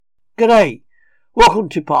G'day, welcome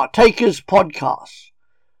to Partakers Podcast.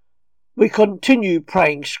 We continue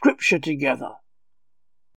praying Scripture together.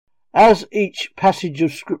 As each passage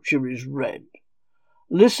of Scripture is read,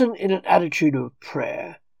 listen in an attitude of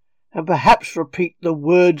prayer and perhaps repeat the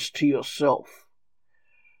words to yourself.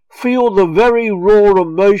 Feel the very raw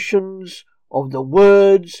emotions of the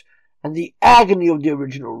words and the agony of the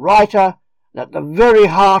original writer at the very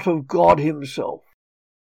heart of God Himself.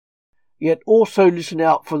 Yet also listen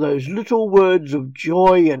out for those little words of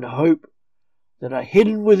joy and hope that are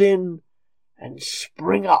hidden within and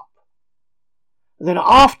spring up. And then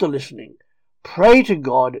after listening, pray to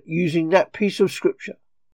God using that piece of Scripture.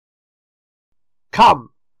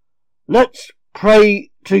 Come, let's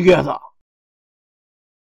pray together.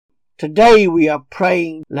 Today we are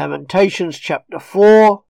praying Lamentations chapter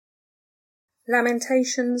 4.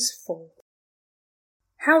 Lamentations 4.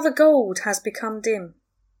 How the gold has become dim.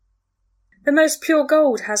 The most pure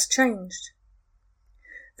gold has changed.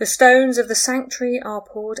 The stones of the sanctuary are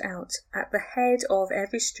poured out at the head of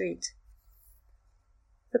every street.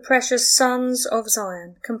 The precious sons of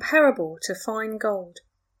Zion, comparable to fine gold.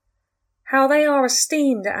 How they are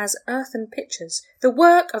esteemed as earthen pitchers, the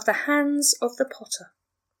work of the hands of the potter.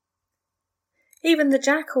 Even the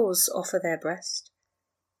jackals offer their breast.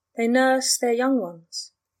 They nurse their young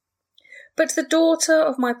ones. But the daughter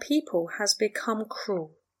of my people has become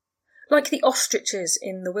cruel, like the ostriches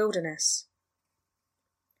in the wilderness.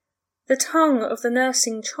 The tongue of the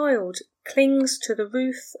nursing child clings to the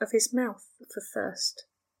roof of his mouth for thirst.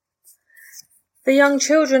 The young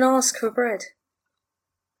children ask for bread,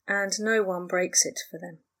 and no one breaks it for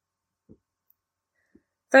them.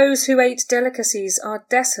 Those who ate delicacies are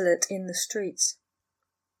desolate in the streets.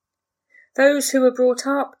 Those who were brought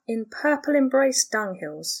up in purple-embraced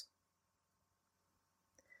dunghills.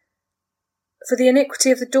 For the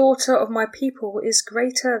iniquity of the daughter of my people is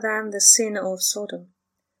greater than the sin of Sodom,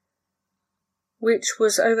 which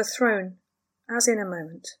was overthrown as in a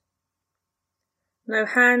moment. No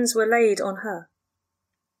hands were laid on her.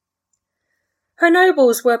 Her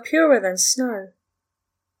nobles were purer than snow.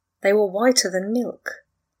 They were whiter than milk.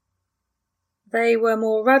 They were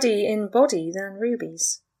more ruddy in body than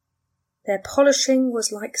rubies. Their polishing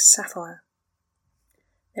was like sapphire.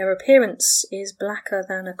 Their appearance is blacker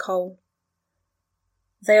than a coal.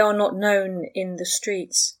 They are not known in the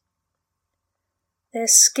streets. Their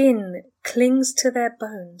skin clings to their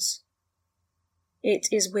bones. It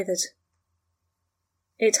is withered.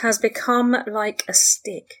 It has become like a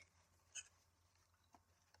stick.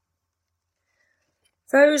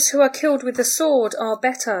 Those who are killed with the sword are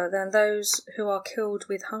better than those who are killed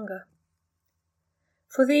with hunger.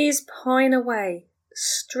 For these pine away,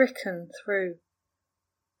 stricken through,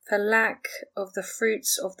 for lack of the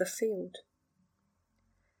fruits of the field.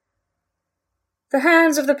 The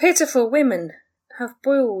hands of the pitiful women have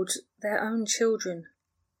boiled their own children.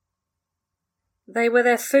 They were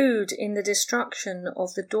their food in the destruction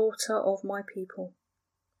of the daughter of my people.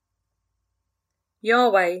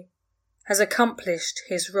 Yahweh has accomplished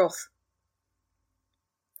his wrath.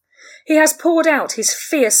 He has poured out his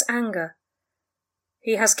fierce anger.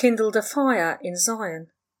 He has kindled a fire in Zion,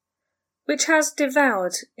 which has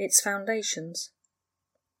devoured its foundations.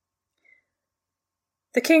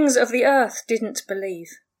 The kings of the earth didn't believe,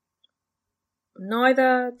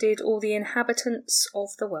 neither did all the inhabitants of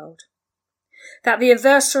the world, that the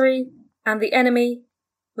adversary and the enemy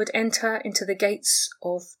would enter into the gates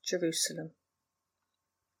of Jerusalem.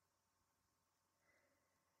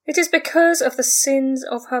 It is because of the sins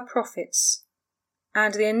of her prophets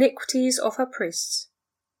and the iniquities of her priests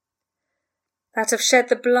that have shed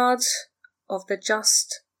the blood of the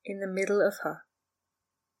just in the middle of her.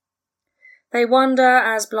 They wander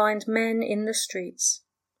as blind men in the streets.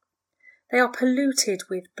 They are polluted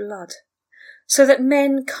with blood, so that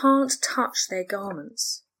men can't touch their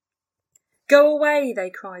garments. Go away, they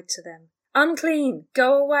cried to them. Unclean,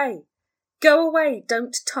 go away. Go away,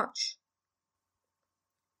 don't touch.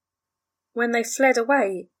 When they fled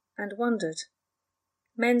away and wandered,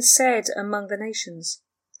 men said among the nations,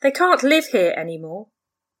 they can't live here any more.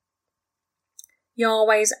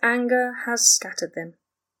 Yahweh's anger has scattered them.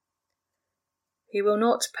 He will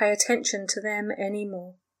not pay attention to them any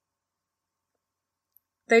more.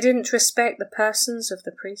 They didn't respect the persons of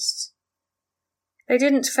the priests. They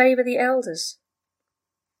didn't favour the elders.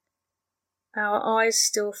 Our eyes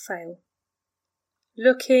still fail,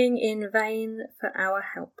 looking in vain for our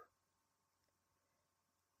help.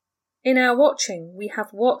 In our watching, we have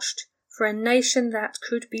watched for a nation that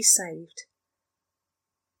could be saved.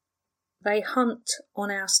 They hunt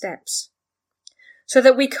on our steps, so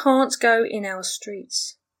that we can't go in our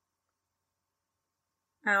streets.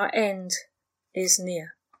 Our end is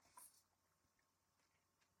near.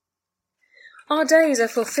 Our days are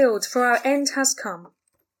fulfilled, for our end has come.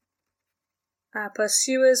 Our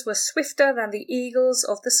pursuers were swifter than the eagles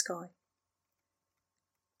of the sky.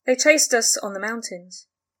 They chased us on the mountains.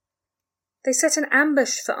 They set an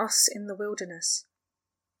ambush for us in the wilderness.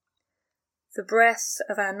 The breath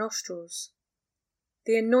of our nostrils,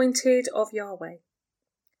 the anointed of Yahweh,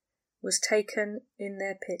 was taken in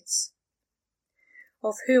their pits,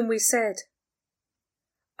 of whom we said,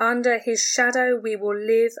 under his shadow we will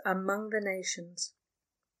live among the nations.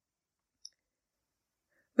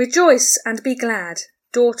 Rejoice and be glad,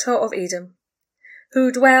 daughter of Edom,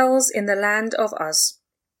 who dwells in the land of Uz.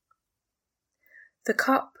 The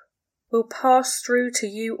cup will pass through to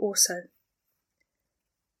you also.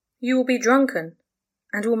 You will be drunken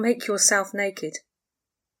and will make yourself naked.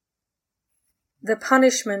 The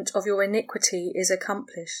punishment of your iniquity is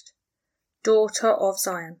accomplished, daughter of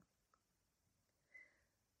Zion.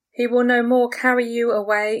 He will no more carry you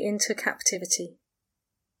away into captivity.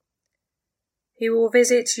 He will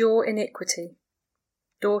visit your iniquity,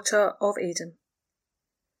 daughter of Edom.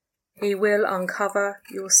 He will uncover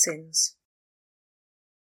your sins.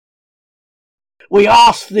 We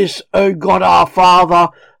ask this, O God our Father,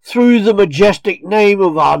 through the majestic name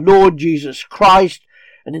of our Lord Jesus Christ,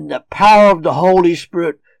 and in the power of the Holy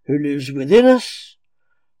Spirit who lives within us,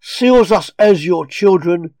 seals us as your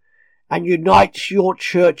children, and unites your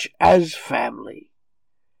church as family.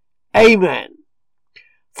 Amen.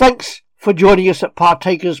 Thanks for joining us at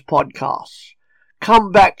Partakers Podcasts.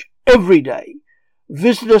 Come back every day.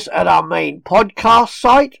 Visit us at our main podcast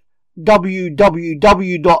site,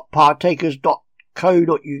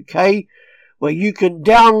 www.partakers.co.uk, where you can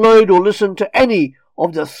download or listen to any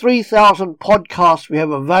of the 3,000 podcasts we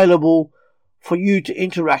have available for you to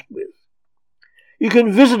interact with. You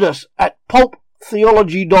can visit us at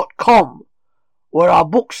pulptheology.com, where our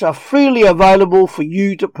books are freely available for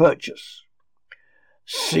you to purchase.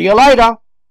 See you later.